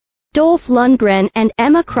Dolph Lundgren and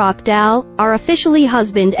Emma Krokdal are officially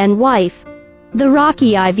husband and wife. The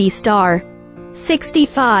Rocky IV star,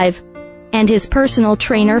 65, and his personal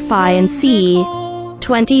trainer fiancée,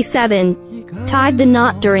 27, tied the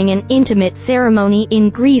knot during an intimate ceremony in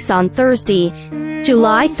Greece on Thursday,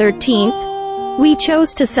 July 13th. We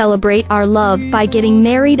chose to celebrate our love by getting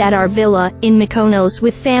married at our villa in Mykonos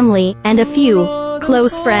with family and a few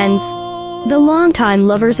close friends, the longtime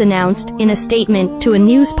lovers announced in a statement to a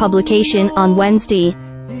news publication on Wednesday,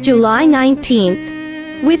 July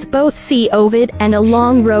 19th. With both COVID and a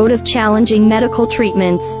long road of challenging medical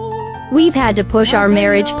treatments, we've had to push our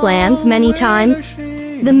marriage plans many times.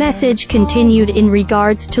 The message continued in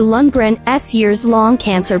regards to Lundgren's years-long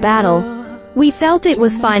cancer battle. We felt it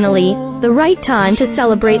was finally the right time to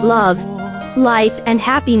celebrate love, life and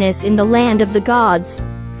happiness in the land of the gods.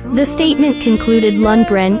 The statement concluded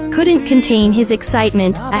Lundgren couldn't contain his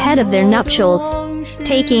excitement ahead of their nuptials,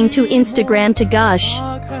 taking to Instagram to gush,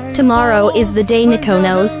 "Tomorrow is the day,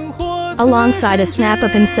 Mykonos," alongside a snap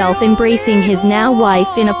of himself embracing his now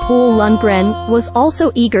wife in a pool. Lundgren was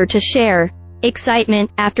also eager to share excitement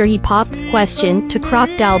after he popped the question to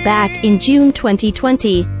Krokdal back in June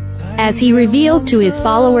 2020, as he revealed to his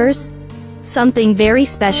followers, "Something very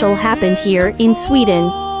special happened here in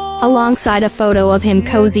Sweden," alongside a photo of him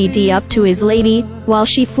cozied up to his lady, while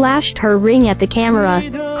she flashed her ring at the camera.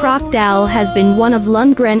 Krokdal has been one of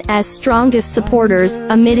Lundgren's strongest supporters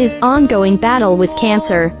amid his ongoing battle with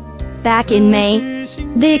cancer. Back in May,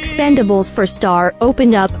 the Expendables for star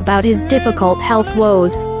opened up about his difficult health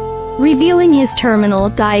woes, revealing his terminal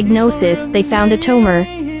diagnosis. "They found a tumor.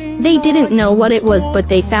 They didn't know what it was, but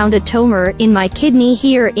they found a tumor in my kidney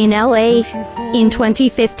here in LA in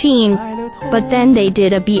 2015. But then they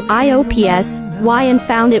did a biopsy and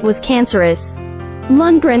found it was cancerous,"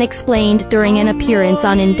 Lundgren explained during an appearance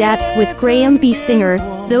on In Depth with Graham B. Singer.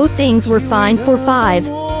 Though things were fine for 5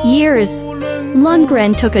 years,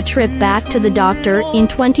 Lundgren took a trip back to the doctor in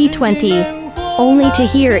 2020, only to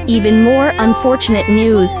hear even more unfortunate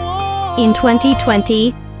news. "In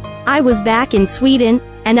 2020, I was back in Sweden,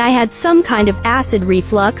 and I had some kind of acid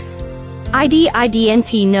reflux. I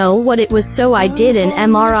didn't know what it was, so I did an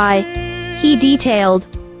MRI," he detailed.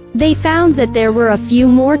 "They found that there were a few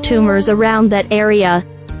more tumors around that area,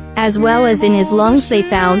 as well as in his lungs. They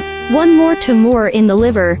found one more tumor in the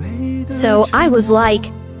liver. So I was like,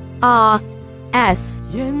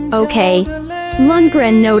 okay."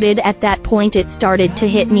 Lundgren noted, "At that point it started to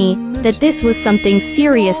hit me that this was something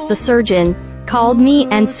serious. The surgeon called me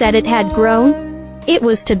and said it had grown. It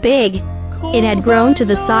was too big. It had grown to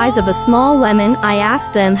the size of a small lemon. I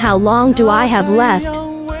asked them, how long do I have left?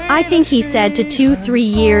 I think he said to 2-3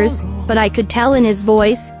 years, but I could tell in his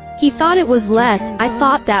voice, he thought it was less. I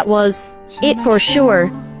thought that was it for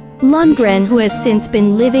sure." Lundgren, who has since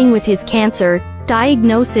been living with his cancer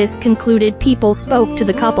diagnosis, concluded people spoke to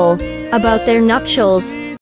the couple about their nuptials